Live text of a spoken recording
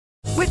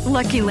With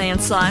Lucky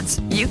Land Slots,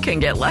 you can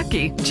get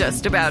lucky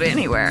just about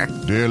anywhere.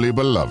 Dearly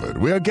beloved,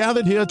 we are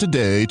gathered here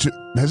today to...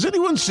 Has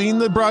anyone seen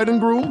the bride and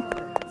groom?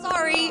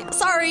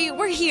 Sorry,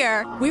 we're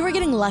here. We were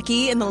getting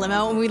lucky in the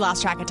limo and we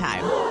lost track of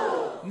time.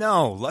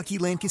 No, Lucky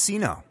Land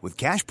Casino, with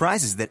cash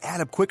prizes that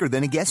add up quicker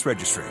than a guest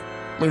registry.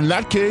 In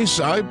that case,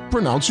 I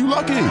pronounce you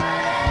lucky.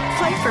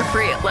 Play for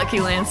free at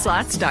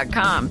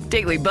LuckyLandSlots.com.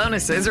 Daily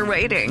bonuses are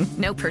waiting.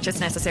 No purchase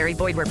necessary.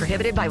 Void where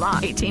prohibited by law.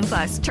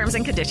 18+. Terms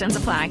and conditions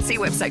apply. See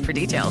website for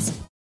details.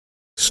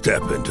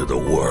 Step into the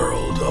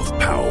world of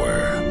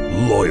power,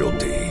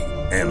 loyalty,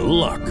 and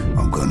luck.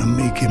 I'm gonna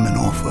make him an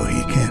offer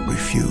he can't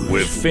refuse.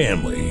 With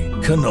family,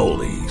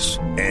 cannolis,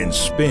 and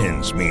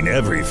spins mean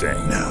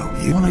everything. Now,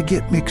 you wanna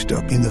get mixed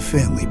up in the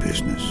family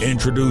business.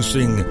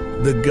 Introducing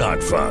The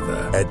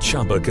Godfather at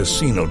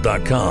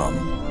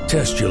ChumbaCasino.com.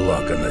 Test your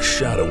luck in the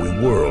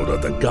shadowy world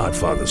of The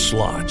Godfather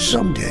slot.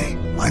 Someday,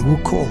 I will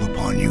call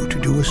upon you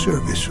to do a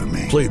service for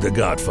me. Play The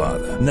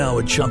Godfather, now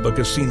at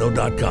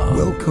ChumbaCasino.com.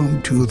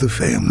 Welcome to the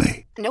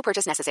family. No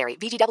purchase necessary.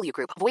 VGW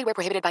Group. Void where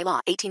prohibited by law.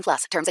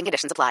 18+. Terms and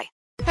conditions apply.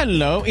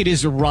 Hello, it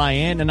is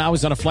Ryan, and I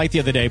was on a flight the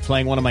other day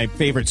playing one of my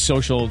favorite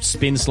social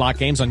spin slot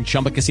games on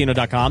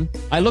ChumbaCasino.com.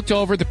 I looked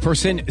over at the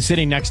person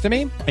sitting next to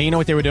me, and you know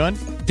what they were doing?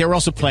 They were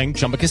also playing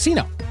Chumba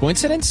Casino.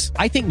 Coincidence?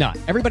 I think not.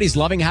 Everybody's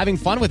loving having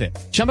fun with it.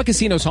 Chumba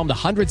Casino is home to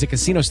hundreds of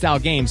casino-style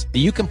games that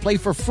you can play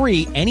for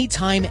free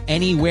anytime,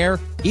 anywhere,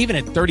 even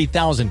at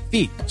 30,000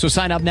 feet. So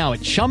sign up now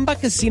at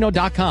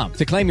ChumbaCasino.com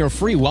to claim your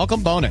free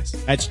welcome bonus.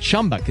 That's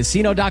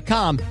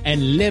ChumbaCasino.com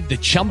and live the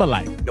Chumba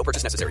life. No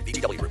purchase necessary.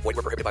 VGW Group. Void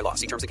where prohibited by law.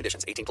 See terms and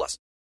conditions. 18+.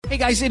 Hey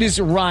guys, it is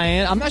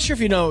Ryan. I'm not sure if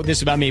you know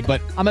this about me,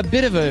 but I'm a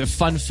bit of a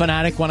fun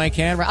fanatic when I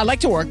can. I like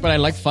to work, but I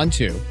like fun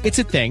too. It's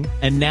a thing.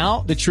 And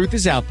now the truth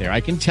is out there.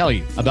 I can tell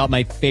you about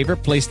my favorite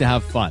place to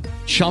have fun.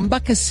 Chumba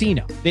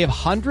Casino. They have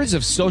hundreds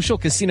of social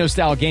casino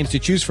style games to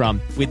choose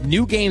from with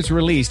new games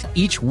released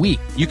each week.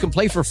 You can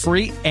play for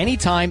free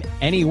anytime,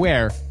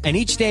 anywhere. And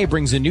each day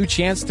brings a new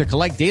chance to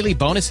collect daily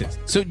bonuses.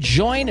 So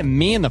join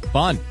me in the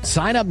fun.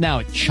 Sign up now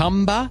at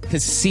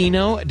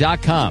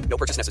ChumbaCasino.com. No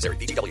purchase necessary.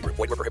 VGW Group.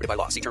 Void where prohibited by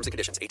law. See terms and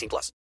conditions.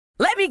 18+.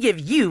 Let me give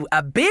you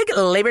a big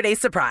Labor Day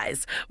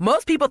surprise.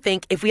 Most people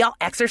think if we all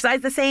exercise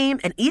the same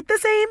and eat the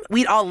same,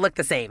 we'd all look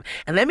the same.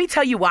 And let me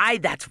tell you why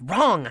that's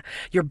wrong.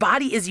 Your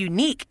body is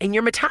unique and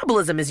your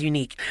metabolism is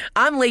unique.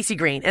 I'm Lacey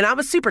Green and I'm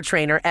a super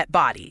trainer at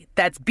Body.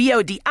 That's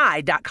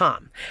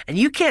BODI.com. And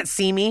you can't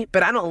see me,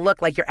 but I don't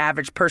look like your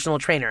average personal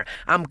trainer.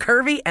 I'm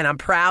curvy and I'm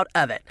proud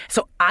of it.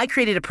 So I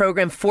created a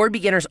program for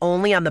beginners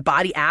only on the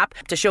Body app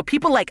to show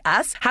people like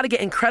us how to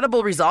get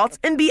incredible results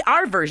and be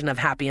our version of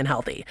happy and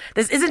healthy.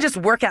 This isn't just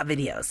workout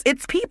videos.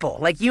 It's people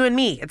like you and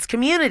me. It's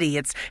community.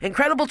 It's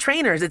incredible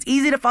trainers. It's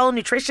easy to follow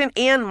nutrition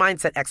and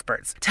mindset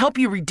experts to help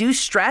you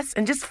reduce stress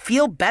and just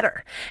feel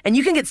better. And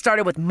you can get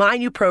started with my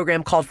new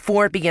program called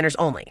For Beginners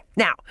Only.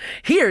 Now,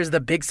 here's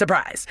the big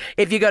surprise.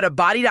 If you go to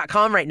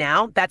body.com right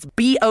now, that's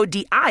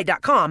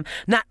BODI.com,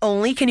 not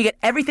only can you get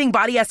everything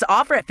Body has to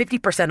offer at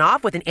 50%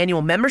 off with an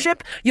annual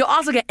membership, you'll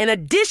also get an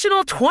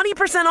additional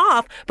 20%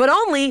 off, but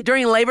only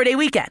during Labor Day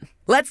weekend.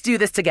 Let's do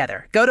this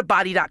together. Go to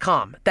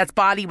body.com. That's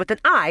body with an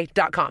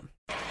I.com.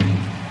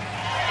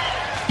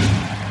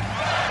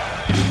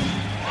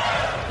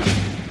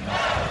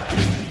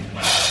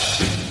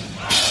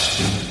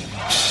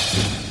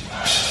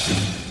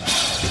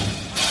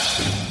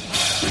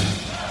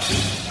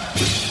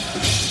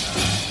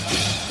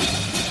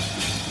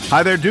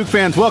 Hi there, Duke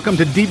fans. Welcome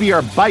to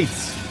DBR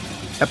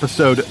Bites,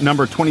 episode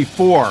number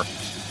 24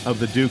 of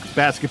the Duke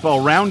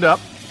Basketball Roundup.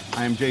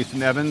 I am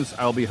Jason Evans.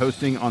 I'll be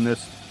hosting on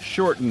this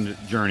shortened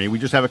journey. We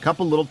just have a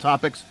couple little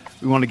topics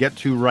we want to get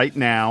to right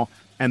now.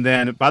 And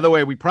then, by the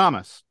way, we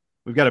promise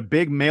we've got a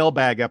big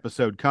mailbag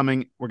episode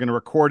coming. We're going to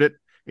record it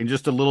in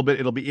just a little bit.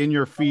 It'll be in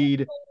your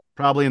feed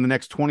probably in the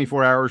next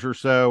 24 hours or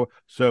so.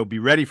 So be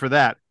ready for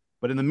that.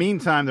 But in the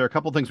meantime, there are a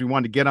couple things we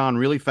wanted to get on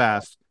really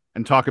fast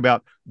and talk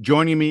about.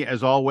 Joining me,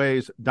 as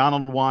always,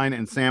 Donald Wine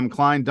and Sam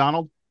Klein.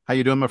 Donald, how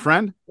you doing, my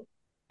friend?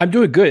 I'm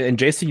doing good. And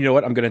Jason, you know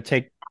what? I'm going to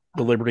take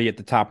the liberty at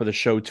the top of the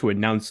show to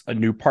announce a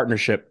new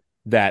partnership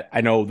that I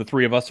know the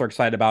three of us are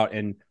excited about,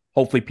 and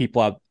hopefully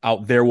people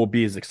out there will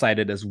be as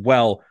excited as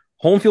well.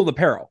 Home Field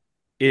Apparel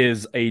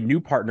is a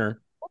new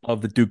partner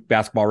of the Duke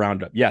Basketball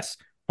Roundup. Yes,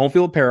 Home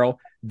Field Apparel.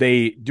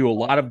 They do a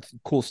lot of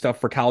cool stuff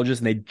for colleges,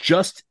 and they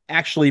just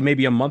actually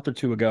maybe a month or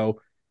two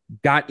ago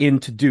got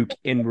into Duke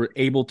and were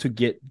able to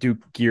get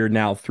Duke gear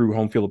now through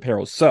Home Field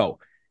Apparel. So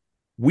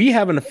we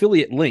have an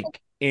affiliate link,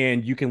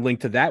 and you can link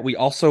to that. We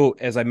also,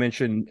 as I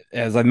mentioned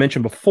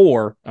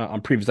before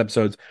on previous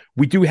episodes,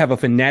 we do have a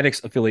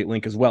Fanatics affiliate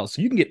link as well.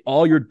 So you can get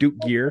all your Duke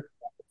gear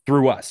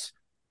through us.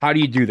 How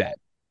do you do that?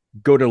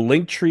 Go to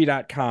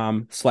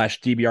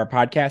linktree.com/DBR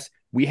podcast.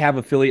 We have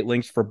affiliate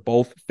links for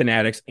both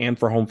Fanatics and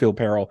for Home Field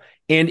Apparel.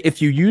 And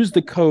if you use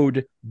the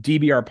code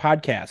DBR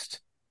podcast,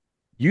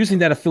 using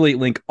that affiliate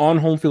link on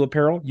Home Field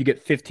Apparel, you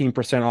get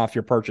 15% off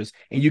your purchase.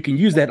 And you can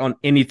use that on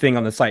anything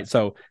on the site.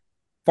 So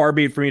far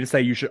be it for me to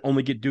say you should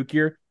only get Duke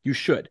gear. You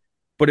should.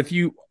 But if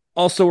you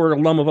also are an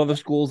alum of other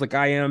schools like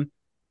I am,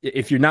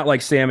 if you're not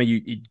like Sam and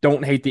you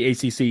don't hate the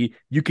ACC,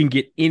 you can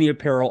get any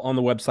apparel on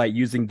the website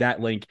using that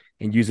link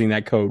and using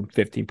that code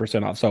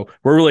 15% off. So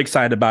we're really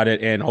excited about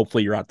it, and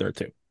hopefully you're out there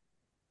too.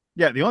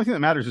 Yeah, the only thing that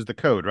matters is the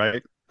code,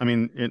 right? I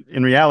mean,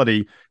 in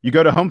reality, you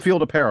go to Home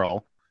Field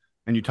Apparel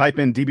and you type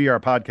in DBR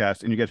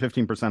podcast and you get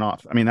 15%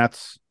 off. I mean,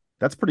 that's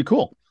pretty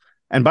cool.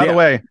 And by the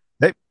way,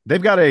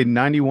 they've got a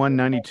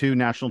 91-92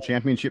 national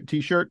championship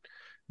t-shirt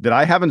that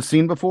I haven't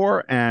seen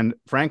before. And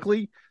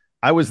frankly,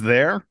 I was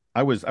there.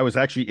 I was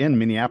actually in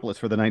Minneapolis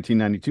for the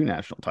 1992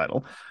 national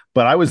title,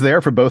 but I was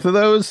there for both of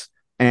those.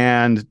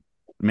 And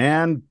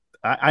man,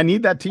 I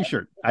need that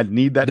t-shirt. I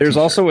need that. There's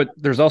also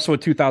a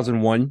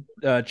 2001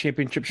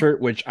 championship shirt,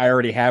 which I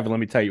already have. And let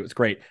me tell you, it's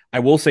great. I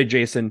will say,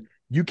 Jason,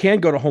 you can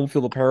go to Home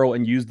Field Apparel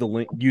and use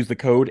the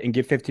code and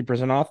get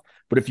 50% off.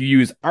 But if you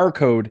use our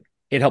code,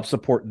 it helps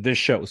support this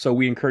show. So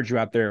we encourage you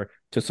out there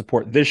to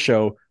support this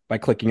show by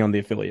clicking on the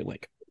affiliate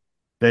link.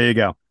 There you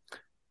go.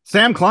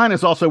 Sam Klein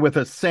is also with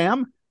us.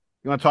 Sam,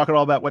 you want to talk at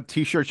all about what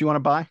t-shirts you want to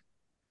buy?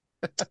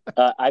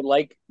 I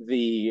like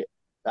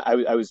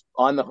I was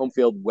on the Home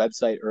Field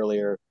website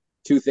earlier.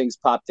 Two things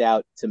popped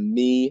out to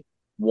me.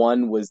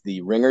 One was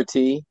the ringer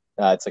tee.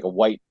 It's like a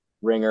white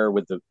ringer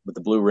with the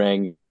blue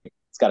ring.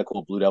 It's got a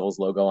cool Blue Devils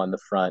logo on the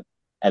front.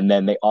 And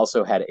then they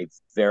also had a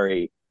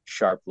very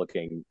sharp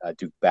looking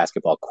Duke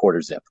basketball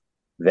quarter zip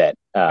that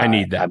I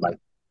need that.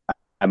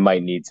 I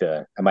might need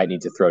to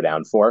throw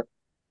down for.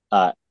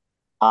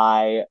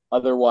 I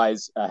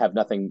otherwise have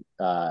nothing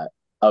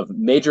of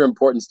major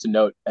importance to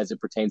note as it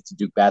pertains to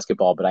Duke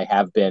basketball, but I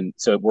have been,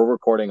 so we're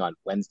recording on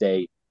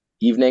Wednesday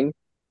evening.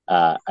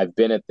 I've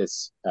been at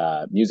this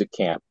music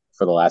camp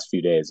for the last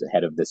few days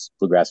ahead of this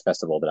Bluegrass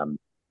Festival that I'm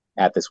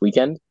at this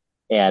weekend.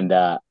 And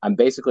I'm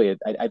basically,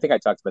 I think I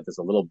talked about this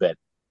a little bit.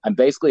 I'm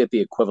basically at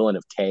the equivalent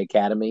of K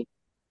Academy,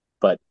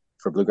 but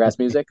for bluegrass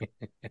music.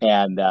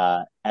 And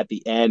at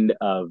the end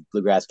of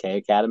Bluegrass K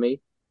Academy,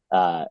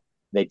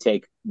 they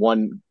take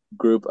one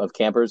group of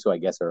campers who I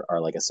guess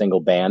are like a single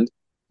band.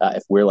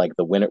 If we're like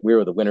the winner, we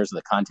were the winners of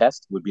the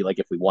contest, would be like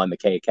if we won the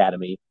K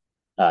Academy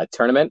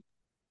tournament.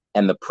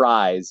 And the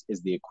prize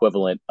is the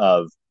equivalent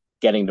of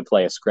getting to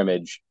play a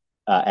scrimmage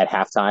at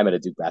halftime at a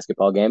Duke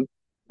basketball game,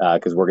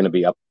 because we're going to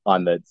be up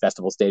on the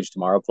festival stage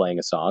tomorrow playing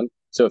a song.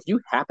 So if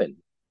you happen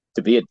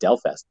to be at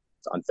Delfest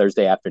on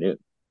Thursday afternoon,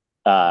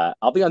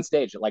 I'll be on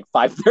stage at like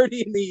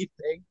 5:30 in the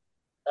evening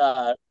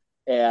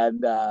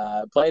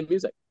and playing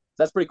music.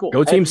 So that's pretty cool.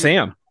 Go Team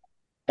Sam.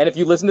 And if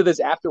you listen to this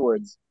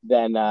afterwards,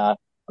 then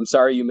I'm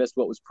sorry you missed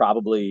what was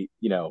probably,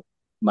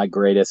 my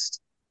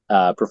greatest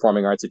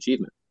performing arts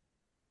achievement.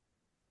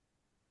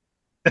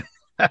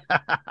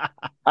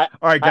 All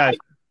right, guys.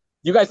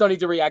 You guys don't need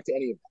to react to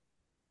any of that.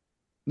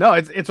 No,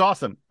 it's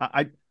awesome.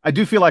 I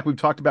do feel like we've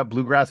talked about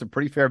bluegrass a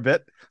pretty fair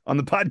bit on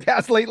the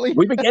podcast lately.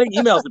 We've been getting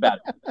emails about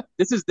it.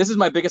 This is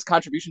my biggest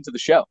contribution to the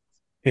show.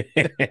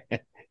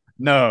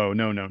 No.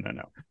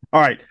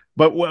 All right,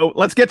 but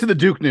let's get to the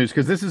Duke news,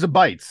 because this is a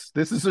Bites.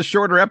 This is a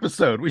shorter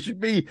episode. We should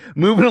be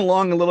moving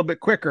along a little bit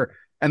quicker.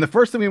 And the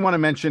first thing we want to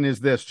mention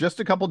is this. Just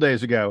a couple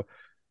days ago,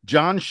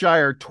 John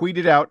Shire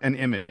tweeted out an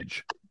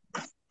image.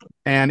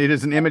 And it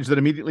is an image that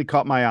immediately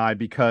caught my eye,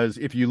 because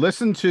if you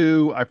listen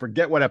to, I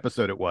forget what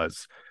episode it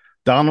was,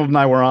 Donald and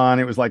I were on,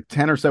 it was like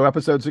 10 or so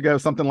episodes ago,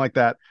 something like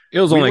that. It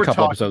was only a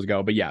couple episodes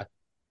ago, but yeah.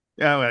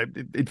 Yeah,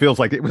 it feels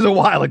like it was a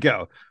while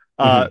ago.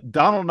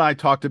 Donald and I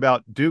talked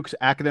about Duke's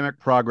academic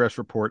progress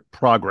report,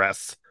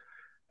 Progress,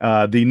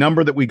 the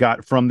number that we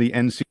got from the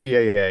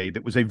NCAA.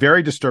 That was a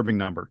very disturbing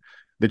number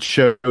that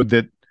showed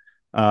that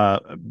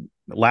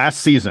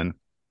last season,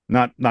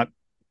 not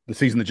the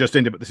season that just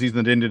ended, but the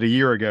season that ended a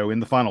year ago in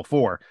the Final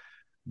Four,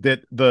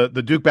 that the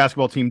Duke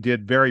basketball team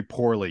did very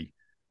poorly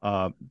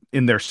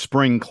in their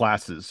spring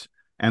classes,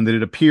 and that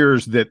it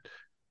appears that,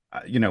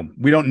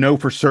 we don't know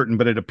for certain,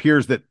 but it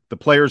appears that the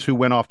players who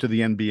went off to the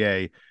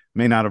NBA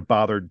may not have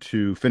bothered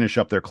to finish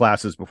up their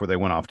classes before they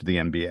went off to the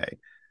NBA.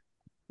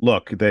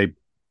 Look, we're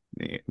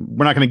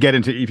not going to get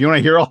into, if you want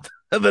to hear all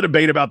the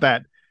debate about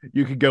that,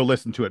 you could go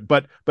listen to it.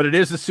 But it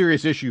is a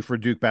serious issue for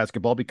Duke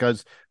basketball,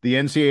 because the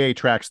NCAA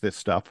tracks this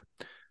stuff.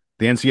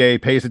 The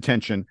NCAA pays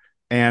attention,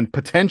 and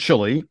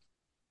potentially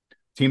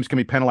teams can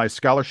be penalized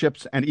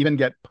scholarships and even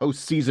get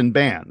postseason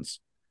bans.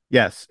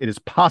 Yes, it is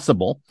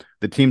possible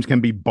that teams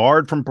can be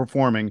barred from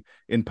performing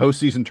in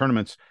postseason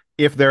tournaments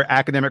if their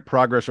academic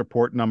progress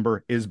report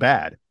number is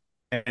bad.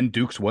 And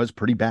Duke's was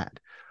pretty bad.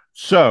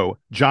 So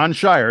John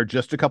Shire,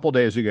 just a couple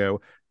days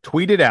ago,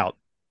 tweeted out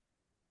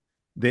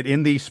that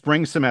in the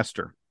spring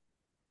semester,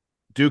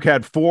 Duke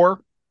had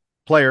 4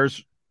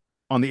 players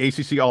on the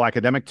ACC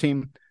All-Academic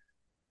team.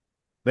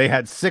 They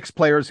had 6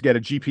 players get a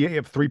GPA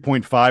of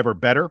 3.5 or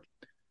better.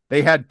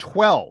 They had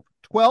 12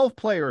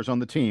 players on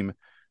the team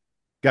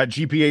got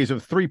GPAs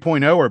of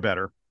 3.0 or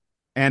better.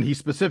 And he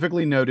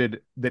specifically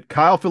noted that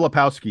Kyle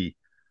Filipowski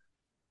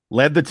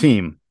led the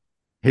team.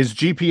 His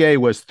GPA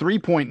was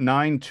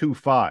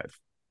 3.925.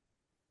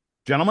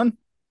 Gentlemen,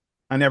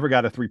 I never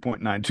got a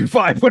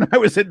 3.925 when I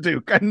was at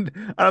Duke. And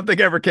I don't think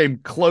I ever came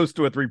close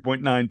to a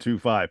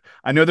 3.925.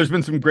 I know there's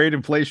been some great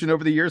inflation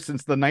over the years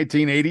since the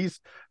 1980s,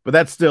 but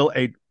that's still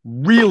a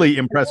really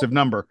impressive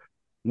number.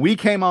 We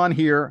came on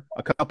here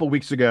a couple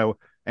weeks ago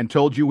and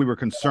told you we were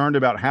concerned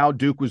about how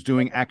Duke was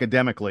doing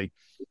academically.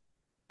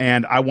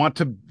 And I want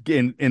to,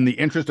 in the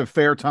interest of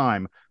fair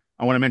time,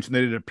 I want to mention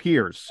that it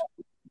appears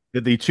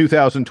that the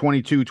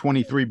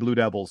 2022-23 Blue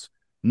Devils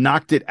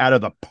knocked it out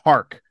of the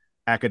park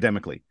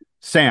academically.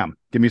 Sam,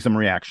 give me some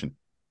reaction.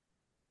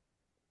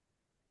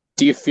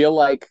 Do you feel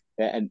like,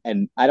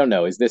 and I don't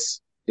know, is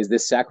this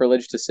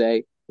sacrilege to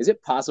say? Is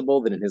it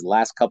possible that in his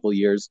last couple of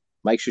years,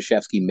 Mike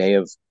Krzyzewski may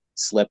have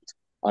slipped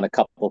on a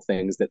couple of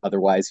things that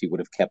otherwise he would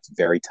have kept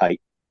very tight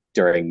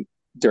during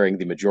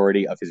the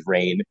majority of his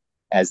reign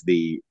as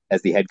the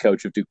head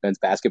coach of Duke men's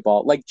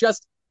basketball? Like,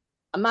 just,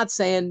 I'm not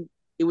saying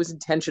it was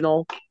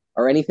intentional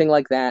or anything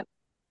like that,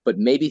 but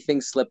maybe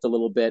things slipped a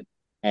little bit.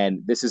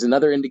 And this is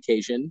another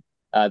indication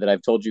that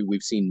I've told you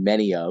we've seen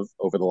many of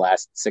over the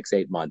last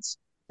 6-8 months,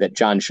 that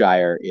John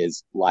Shire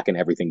is locking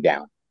everything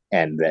down,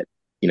 and that,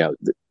 you know,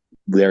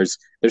 there's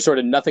sort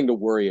of nothing to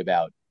worry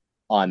about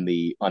on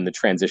the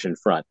transition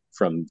front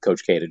from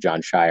Coach K to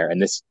John Shire.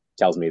 And this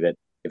tells me that,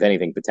 if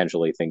anything,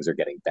 potentially things are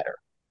getting better.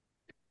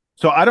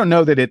 So I don't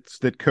know that it's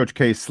that Coach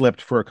K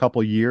slipped for a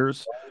couple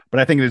years, but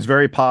I think it is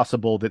very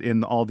possible that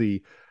in all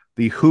the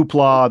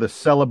hoopla, the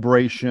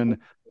celebration,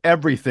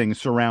 everything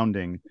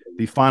surrounding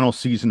the final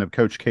season of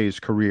Coach K's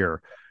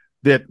career,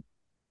 that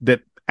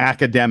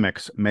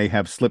academics may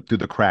have slipped through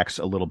the cracks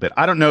a little bit.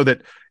 I don't know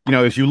that, you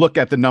know, as you look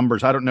at the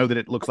numbers, I don't know that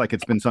it looks like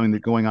it's been something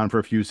that's going on for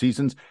a few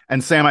seasons.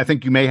 And Sam, I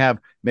think you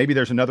maybe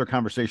there's another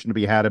conversation to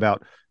be had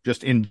about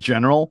just in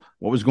general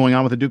what was going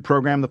on with the Duke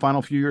program the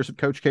final few years of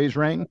Coach K's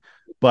reign.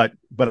 But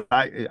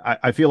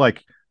I feel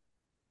like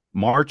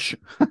March,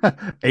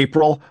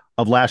 April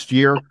of last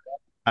year,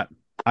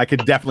 I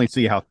could definitely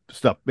see how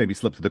stuff maybe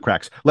slipped through the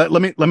cracks. Let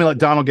me let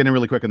Donald get in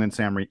really quick and then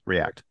Sam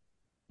react.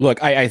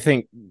 Look, I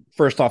think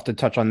first off, to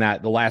touch on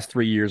that, the last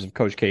 3 years of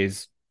Coach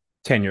K's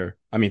tenure,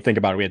 I mean, think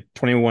about it. We had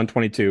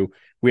 21-22.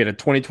 We had a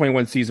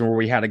 2021 season where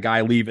we had a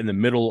guy leave in the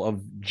middle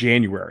of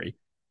January,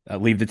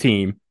 leave the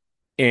team.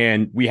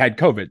 And we had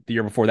COVID the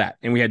year before that.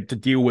 And we had to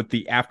deal with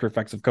the after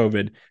effects of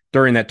COVID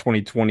during that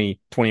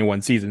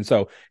 2020-21 season.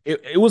 So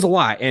it was a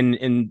lot.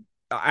 And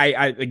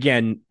I,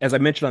 again, as I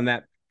mentioned on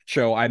that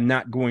show, I'm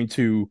not going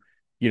to,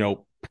 you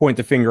know, point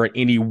the finger at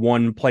any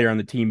one player on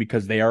the team,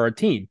 because they are a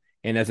team.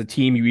 And as a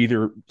team, you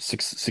either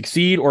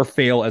succeed or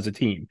fail as a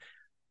team.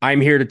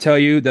 I'm here to tell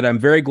you that I'm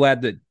very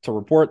glad to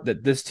report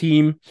that this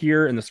team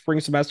here in the spring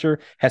semester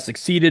has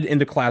succeeded in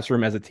the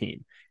classroom as a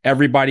team.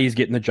 Everybody's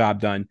getting the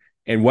job done.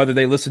 And whether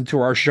they listen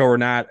to our show or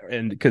not,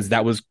 and because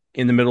that was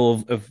in the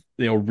middle of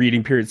you know,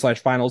 reading period /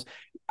 finals,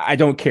 I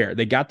don't care.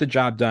 They got the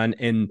job done.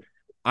 And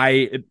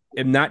I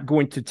am not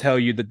going to tell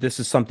you that this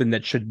is something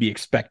that should be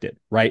expected,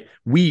 right?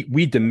 We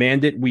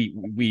demand it.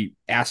 We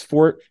ask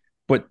for it,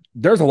 but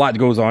there's a lot that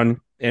goes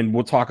on. And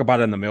we'll talk about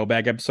it in the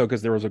mailbag episode,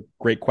 because there was a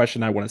great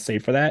question I want to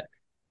save for that.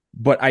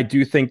 But I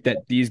do think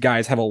that these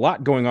guys have a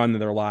lot going on in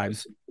their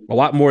lives, a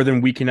lot more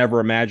than we can ever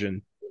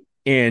imagine.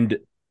 And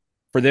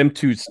for them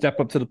to step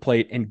up to the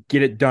plate and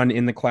get it done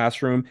in the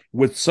classroom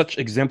with such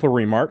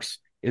exemplary marks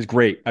is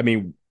great. I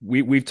mean,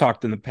 we've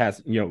talked in the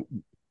past, you know,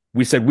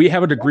 we said we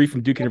have a degree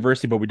from Duke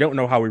University, but we don't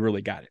know how we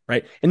really got it,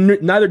 right?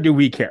 And neither do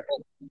we care.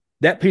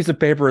 That piece of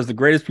paper is the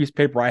greatest piece of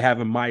paper I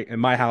have in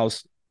my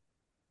house.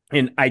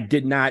 And I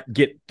did not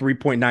get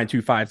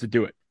 3.925s to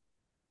do it.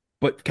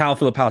 But Kyle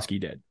Filipowski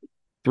did.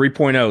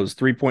 3.0s,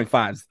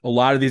 3.5s. A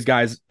lot of these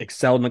guys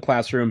excelled in the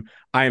classroom.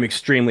 I am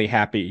extremely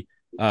happy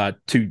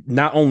to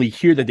not only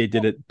hear that they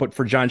did it, but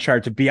for John Shire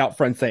to be out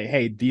front and say,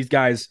 hey, these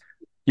guys,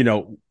 you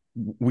know,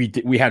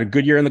 we had a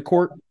good year in the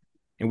court,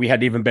 and we had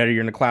an even better year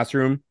in the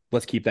classroom.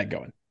 Let's keep that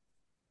going.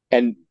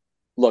 And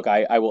look,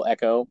 I will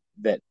echo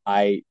that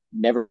I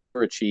never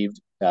achieved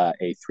a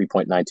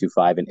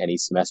 3.925 in any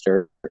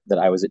semester that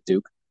I was at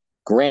Duke.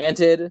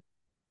 Granted,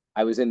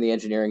 I was in the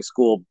engineering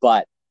school,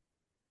 but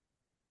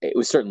it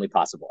was certainly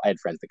possible. I had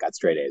friends that got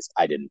straight A's.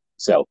 I didn't.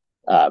 So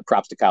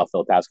props to Kyle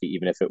Filipowski,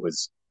 even if it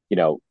was, you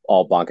know,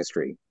 all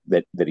bonkastry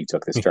that he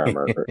took this term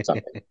or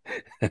something.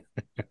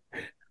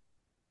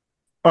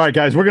 All right,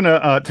 guys, we're going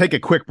to take a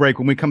quick break.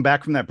 When we come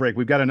back from that break,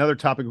 we've got another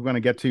topic we're going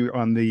to get to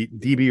on the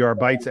DBR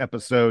Bites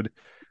episode.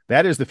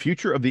 That is the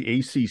future of the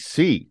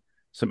ACC.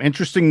 Some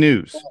interesting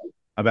news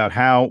about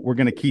how we're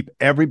going to keep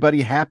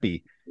everybody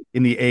happy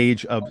in the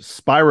age of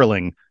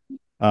spiraling.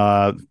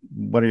 What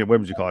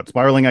would you call it?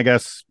 Spiraling, I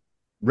guess.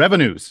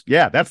 Revenues.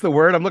 Yeah, that's the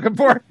word I'm looking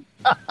for.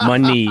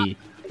 Money.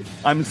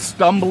 I'm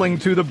stumbling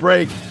to the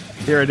break.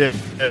 Here it is.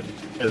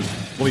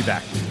 We'll be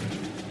back.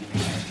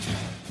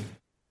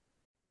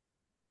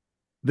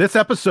 This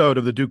episode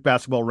of the Duke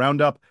Basketball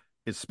Roundup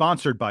is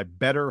sponsored by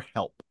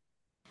BetterHelp.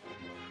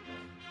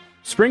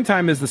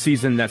 Springtime is the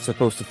season that's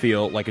supposed to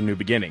feel like a new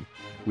beginning.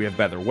 We have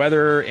better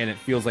weather, and it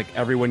feels like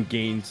everyone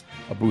gains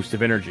a boost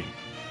of energy.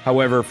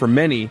 However, for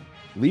many,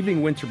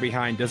 leaving winter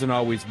behind doesn't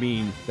always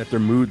mean that their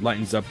mood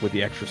lightens up with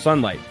the extra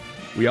sunlight.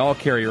 We all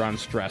carry around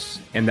stress,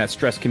 and that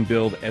stress can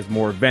build as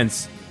more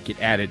events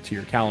get added to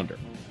your calendar.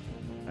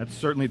 That's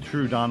certainly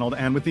true, Donald.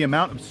 And with the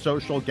amount of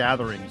social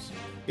gatherings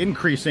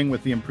increasing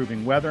with the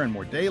improving weather and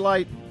more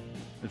daylight,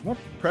 there's more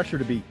pressure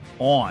to be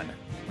on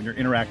when you're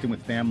interacting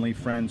with family,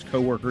 friends,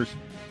 coworkers,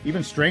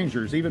 even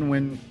strangers, even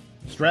when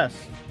stress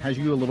has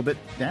you a little bit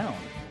down.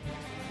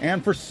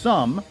 And for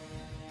some,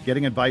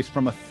 getting advice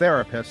from a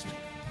therapist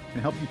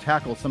can help you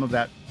tackle some of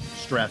that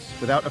stress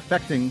without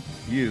affecting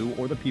you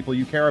or the people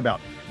you care about.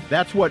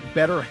 That's what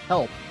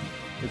BetterHelp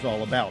is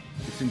all about.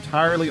 It's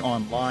entirely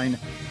online,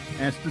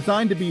 and it's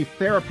designed to be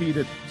therapy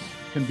that's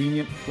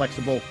convenient,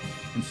 flexible,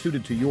 and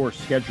suited to your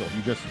schedule.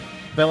 You just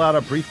fill out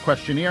a brief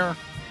questionnaire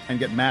and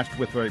get matched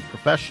with a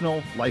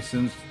professional,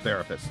 licensed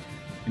therapist.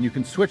 And you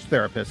can switch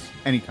therapists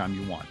anytime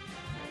you want.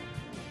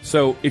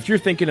 So if you're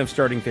thinking of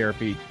starting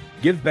therapy,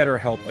 give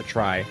BetterHelp a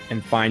try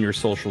and find your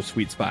social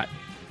sweet spot.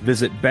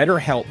 Visit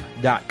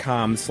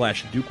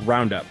betterhelp.com/Duke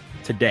Roundup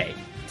today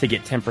to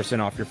get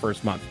 10% off your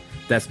first month.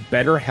 That's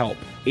BetterHelp,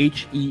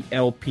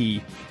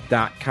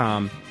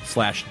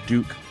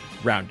 HELP.com/Duke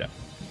Roundup.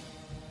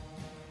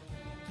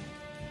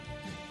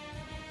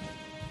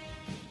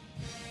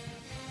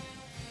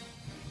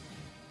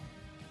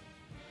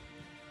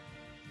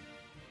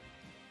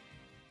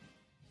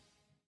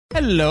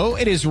 Hello,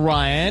 it is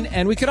Ryan,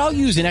 and we could all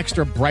use an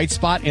extra bright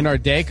spot in our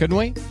day, couldn't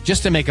we?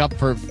 Just to make up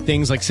for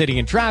things like sitting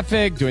in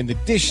traffic, doing the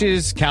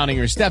dishes, counting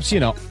your steps,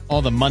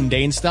 all the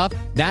mundane stuff.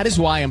 That is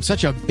why I'm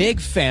such a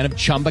big fan of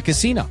Chumba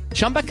Casino.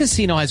 Chumba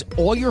Casino has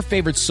all your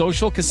favorite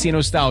social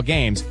casino-style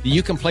games that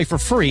you can play for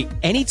free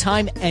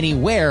anytime,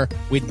 anywhere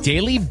with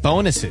daily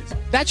bonuses.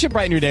 That should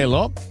brighten your day a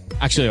little.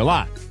 Actually, a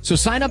lot. So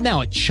sign up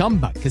now at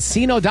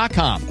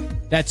ChumbaCasino.com.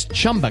 That's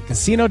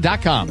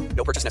ChumbaCasino.com.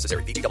 No purchase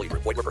necessary. VGW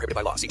Group. Void where prohibited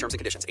by law. See terms and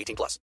conditions.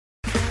 18+.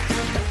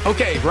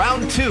 Okay,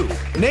 round two.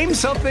 Name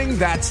something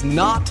that's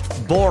not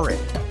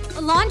boring.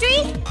 A laundry?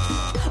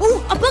 Ooh,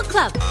 a book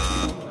club.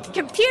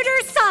 Computer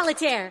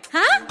solitaire,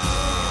 huh?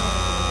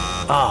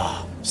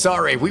 Ah,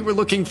 sorry. We were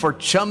looking for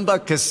Chumba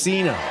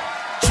Casino.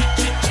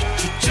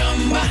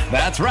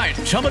 That's right.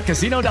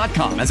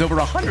 ChumbaCasino.com has over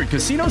 100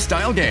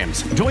 casino-style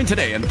games. Join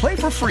today and play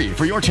for free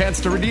for your chance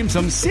to redeem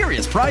some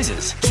serious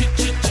prizes.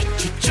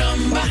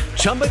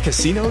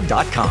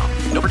 ChumbaCasino.com.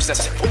 No purchase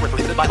necessary. Void where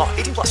prohibited by law.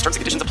 18+. Terms and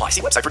conditions apply.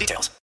 See website for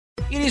details.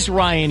 It is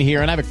Ryan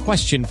here, and I have a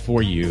question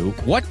for you.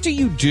 What do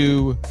you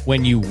do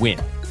when you win?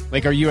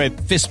 Like, are you a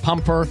fist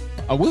pumper,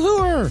 a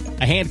woohooer,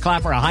 a hand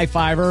clapper, a high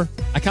fiver?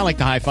 I kind of like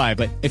the high five,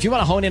 but if you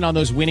want to hone in on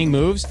those winning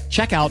moves,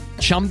 check out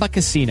Chumba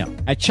Casino.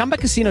 At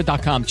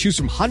ChumbaCasino.com, choose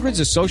from hundreds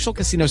of social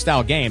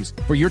casino-style games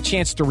for your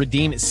chance to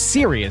redeem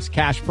serious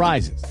cash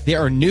prizes. There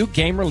are new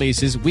game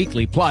releases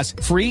weekly, plus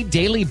free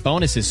daily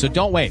bonuses, so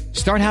don't wait.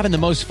 Start having the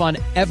most fun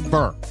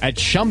ever at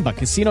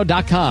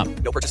ChumbaCasino.com.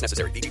 No purchase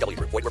necessary. VGW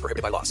Group. Void where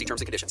prohibited by law. See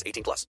terms and conditions.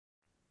 18+.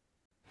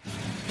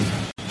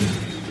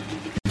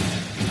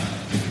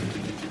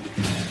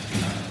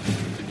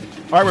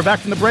 All right, we're back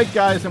from the break,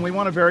 guys, and we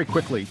want to very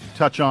quickly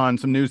touch on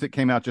some news that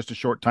came out just a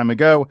short time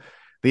ago.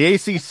 The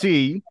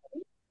ACC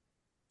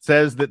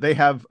says that they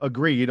have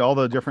agreed, all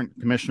the different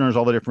commissioners,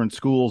 all the different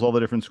schools, all the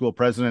different school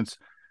presidents,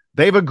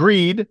 they've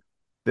agreed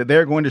that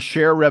they're going to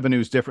share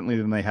revenues differently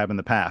than they have in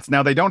the past.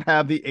 Now, they don't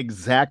have the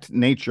exact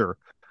nature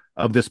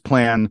of this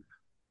plan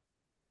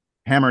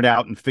hammered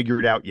out and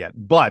figured out yet,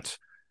 but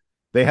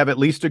they have at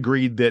least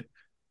agreed that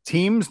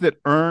teams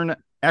that earn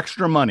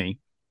extra money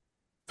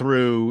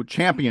through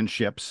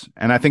championships,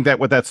 and I think that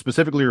what that's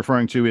specifically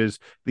referring to is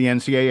the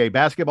NCAA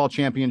basketball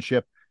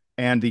championship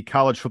and the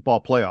college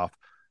football playoff.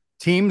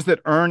 Teams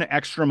that earn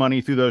extra money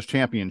through those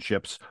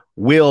championships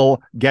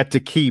will get to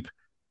keep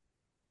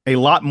a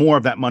lot more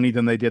of that money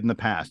than they did in the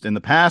past. In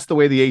the past, the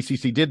way the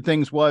ACC did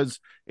things was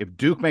if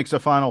Duke makes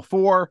a Final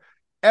Four,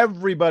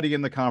 everybody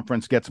in the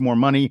conference gets more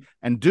money,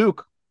 and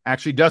Duke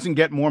actually doesn't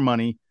get more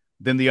money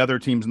than the other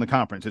teams in the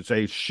conference. It's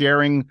a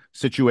sharing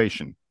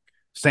situation.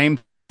 Same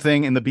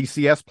thing in the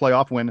BCS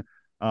playoff when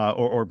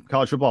or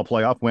college football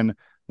playoff when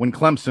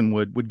Clemson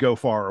would go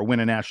far or win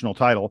a national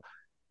title,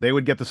 they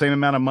would get the same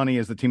amount of money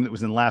as the team that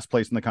was in last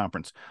place in the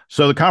conference.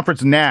 So the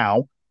conference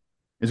now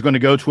is going to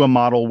go to a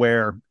model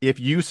where if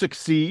you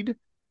succeed,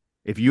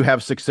 if you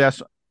have success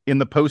in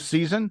the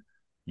postseason,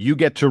 you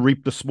get to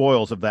reap the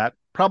spoils of that.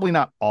 Probably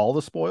not all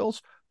the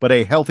spoils, but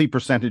a healthy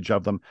percentage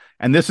of them.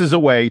 And this is a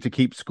way to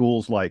keep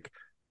schools like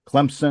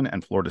Clemson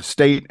and Florida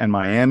State and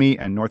Miami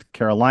and North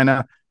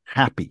Carolina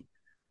happy,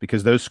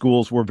 because those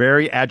schools were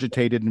very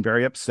agitated and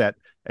very upset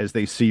as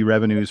they see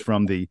revenues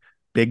from the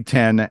Big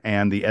Ten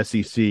and the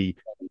SEC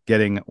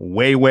getting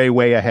way, way,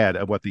 way ahead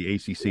of what the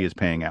ACC is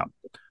paying out.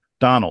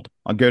 Donald,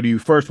 I'll go to you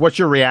first. What's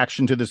your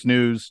reaction to this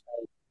news?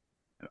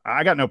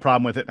 I got no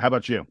problem with it. How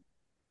about you?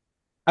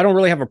 I don't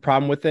really have a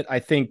problem with it. I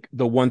think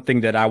the one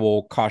thing that I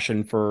will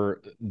caution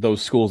for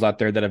those schools out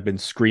there that have been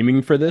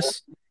screaming for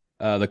this,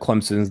 the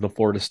Clemsons, the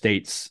Florida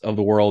States of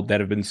the world that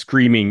have been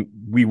screaming,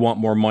 we want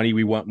more money,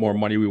 we want more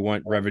money, we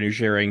want revenue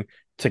sharing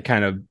to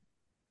kind of,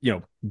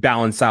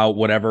 balance out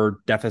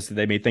whatever deficit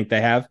they may think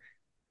they have.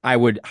 I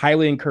would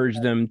highly encourage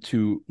them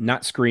to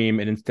not scream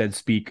and instead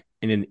speak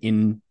in an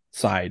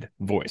inside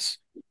voice.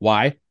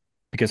 Why?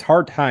 Because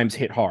hard times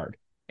hit hard,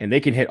 and they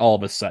can hit all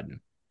of a sudden.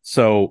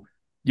 So,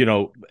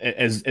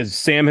 as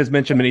Sam has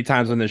mentioned many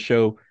times on this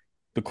show,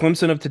 the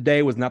Clemson of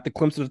today was not the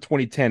Clemson of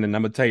 2010. And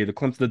I'm going to tell you, the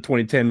Clemson of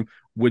 2010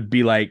 would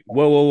be like,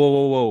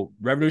 whoa.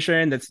 Revenue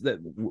sharing,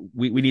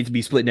 we need to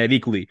be splitting that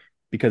equally,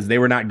 because they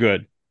were not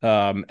good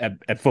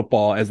at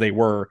football as they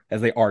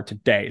are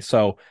today.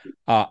 So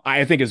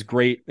I think it's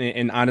great.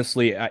 And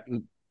honestly,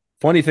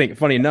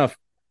 funny enough,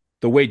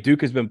 the way Duke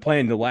has been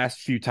playing the last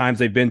few times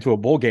they've been to a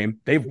bowl game,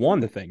 they've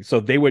won the thing. So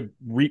they would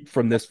reap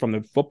from this from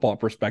the football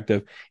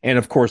perspective. And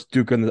of course,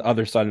 Duke on the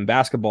other side in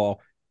basketball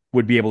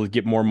would be able to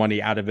get more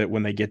money out of it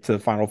when they get to the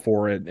Final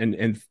Four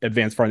and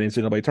advance far in the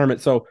NCAA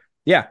tournament. So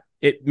yeah,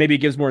 it maybe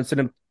gives more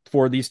incentive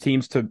for these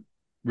teams to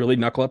really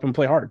knuckle up and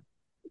play hard.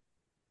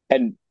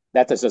 And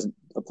that just doesn't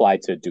apply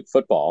to Duke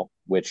football,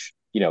 which,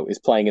 is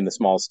playing in the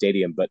small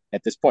stadium, but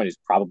at this point is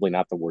probably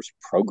not the worst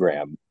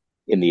program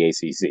in the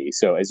ACC.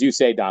 So as you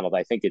say, Donald,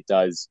 I think it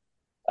does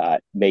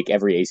make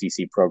every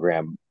ACC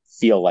program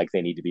feel like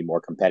they need to be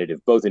more competitive,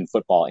 both in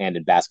football and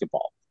in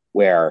basketball,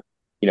 where,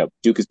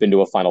 Duke has been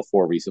to a Final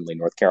Four recently.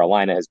 North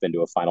Carolina has been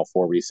to a Final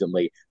Four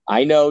recently.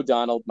 I know,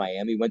 Donald,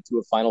 Miami went to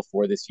a Final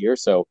Four this year,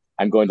 so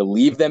I'm going to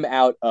leave them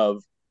out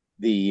of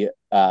the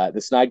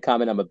snide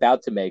comment I'm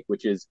about to make,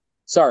 which is,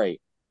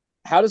 sorry,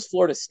 how does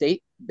Florida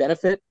State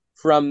benefit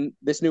from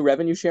this new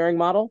revenue sharing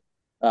model?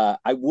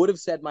 I would have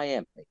said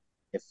Miami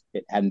if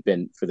it hadn't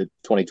been for the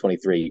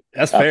 2023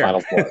 that's fair.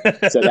 Final Four.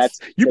 So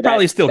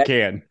probably still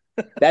can.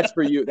 That's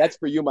for you. That's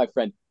for you, my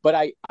friend. But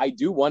I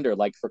do wonder,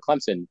 like for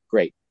Clemson,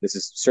 great. This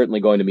is certainly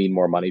going to mean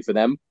more money for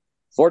them.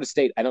 Florida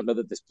State, I don't know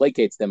that this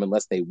placates them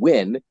unless they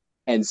win.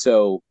 And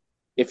so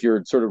if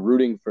you're sort of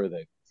rooting for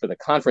the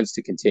conference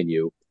to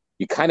continue,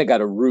 you kind of got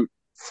to root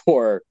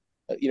for,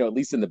 at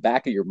least in the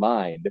back of your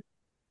mind,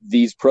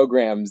 these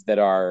programs that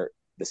are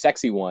the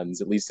sexy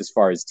ones, at least as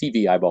far as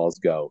TV eyeballs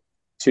go,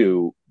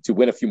 to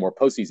win a few more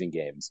postseason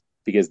games,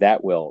 because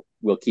that will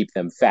keep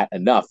them fat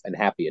enough and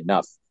happy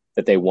enough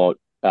that they won't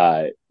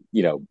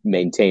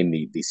maintain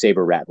the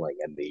saber rattling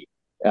and the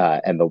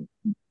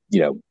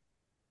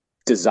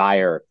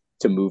desire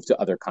to move to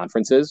other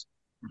conferences.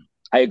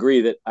 I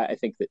agree that I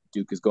think that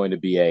Duke is going to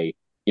be a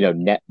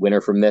net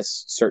winner from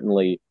this.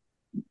 Certainly,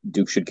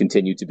 Duke should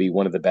continue to be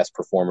one of the best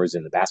performers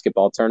in the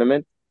basketball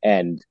tournament.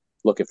 And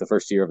look, if the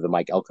first year of the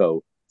Mike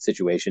Elko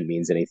situation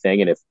means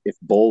anything, and if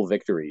bowl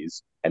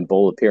victories and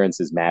bowl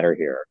appearances matter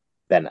here,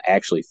 then I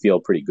actually feel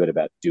pretty good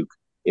about Duke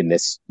in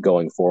this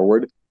going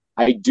forward.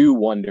 I do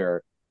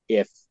wonder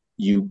if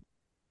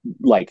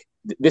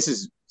this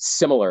is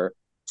similar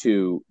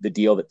to the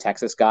deal that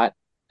Texas got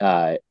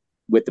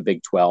with the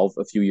Big 12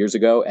 a few years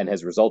ago, and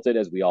has resulted,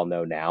 as we all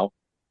know now,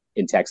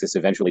 in Texas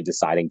eventually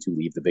deciding to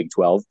leave the Big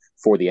 12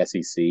 for the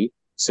SEC.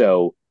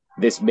 So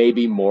this may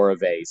be more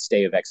of a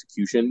stay of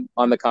execution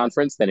on the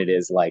conference than it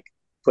is like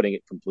putting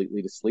it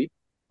completely to sleep,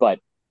 but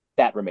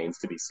that remains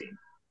to be seen.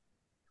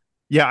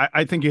 Yeah,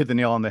 I think you hit the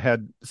nail on the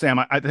head, Sam.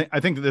 I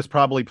think that this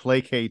probably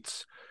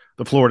placates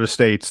the Florida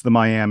States, the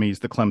Miamis,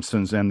 the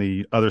Clemsons, and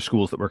the other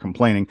schools that were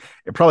complaining.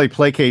 It probably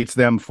placates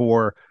them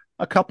for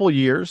a couple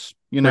years,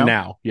 For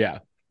now, yeah.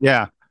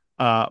 Yeah.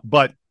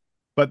 But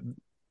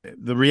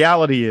the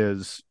reality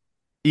is,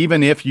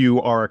 even if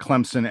you are a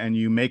Clemson and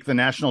you make the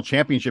national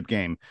championship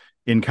game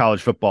in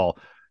college football,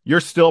 you're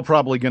still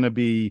probably going to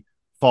be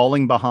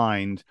falling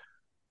behind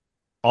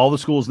all the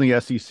schools in the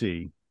SEC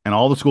and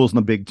all the schools in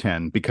the Big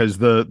Ten, because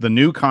the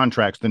new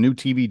contracts, the new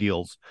TV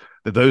deals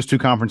that those two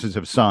conferences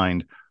have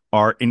signed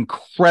are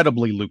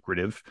incredibly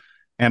lucrative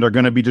and are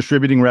going to be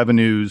distributing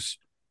revenues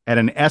at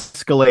an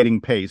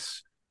escalating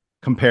pace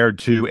compared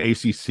to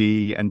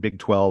ACC and Big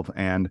 12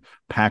 and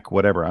Pac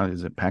whatever.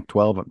 Is it Pac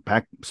 12?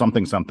 Pac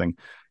something.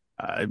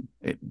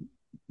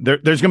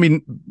 There's going to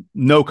be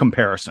no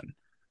comparison.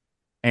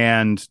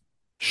 And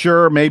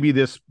sure, maybe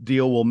this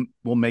deal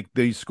will make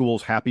these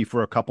schools happy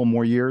for a couple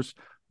more years,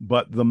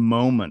 but the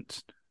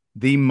moment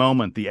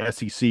the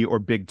SEC or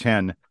Big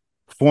Ten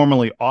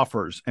formally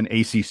offers an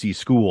ACC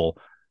school,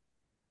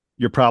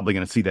 you're probably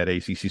going to see that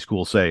ACC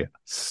school say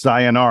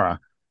sayonara,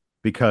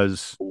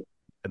 because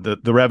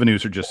the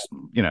revenues are just,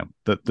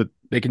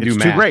 they can do it's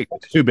math. Too great.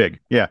 It's too big.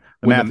 Yeah.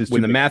 When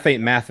the math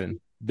ain't mathin',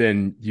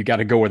 then you got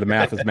to go where the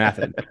math is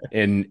mathin'.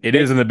 And it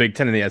is in the Big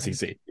Ten and the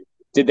SEC.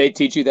 Did they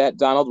teach you that,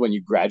 Donald, when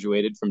you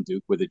graduated from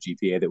Duke with a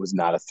GPA that was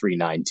not a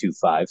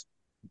 3.925?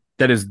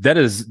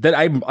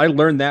 I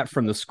learned that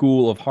from the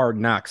School of Hard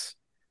Knocks,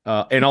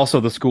 and also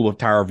the School of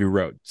Tower View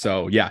Road.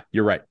 So yeah,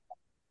 you're right.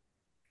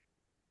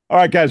 All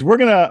right, guys, we're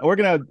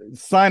gonna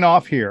sign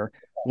off here.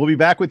 We'll be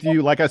back with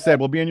you. Like I said,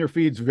 we'll be in your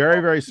feeds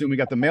very, very soon. We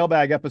got the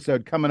mailbag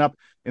episode coming up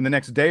in the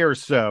next day or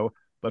so.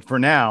 But for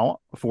now,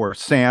 for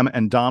Sam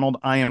and Donald,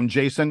 I am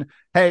Jason.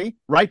 Hey,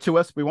 write to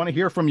us. We want to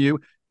hear from you.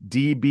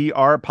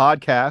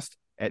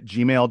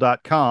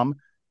 dbrpodcast@gmail.com.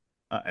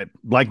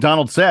 Like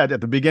Donald said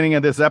at the beginning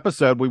of this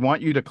episode, we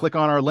want you to click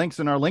on our links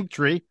in our link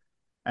tree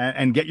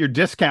and get your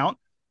discount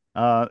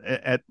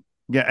at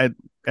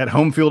at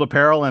Home Field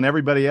Apparel and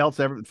everybody else,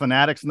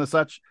 Fanatics and the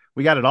such.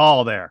 We got it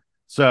all there.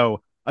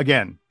 So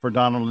again, for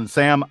Donald and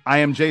Sam, I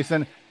am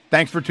Jason.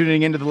 Thanks for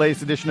tuning into the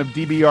latest edition of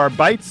DBR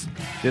Bites.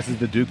 This is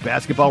the Duke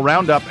Basketball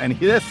Roundup, and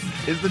this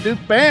is the Duke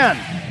Band.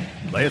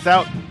 Play us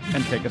out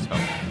and take us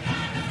home.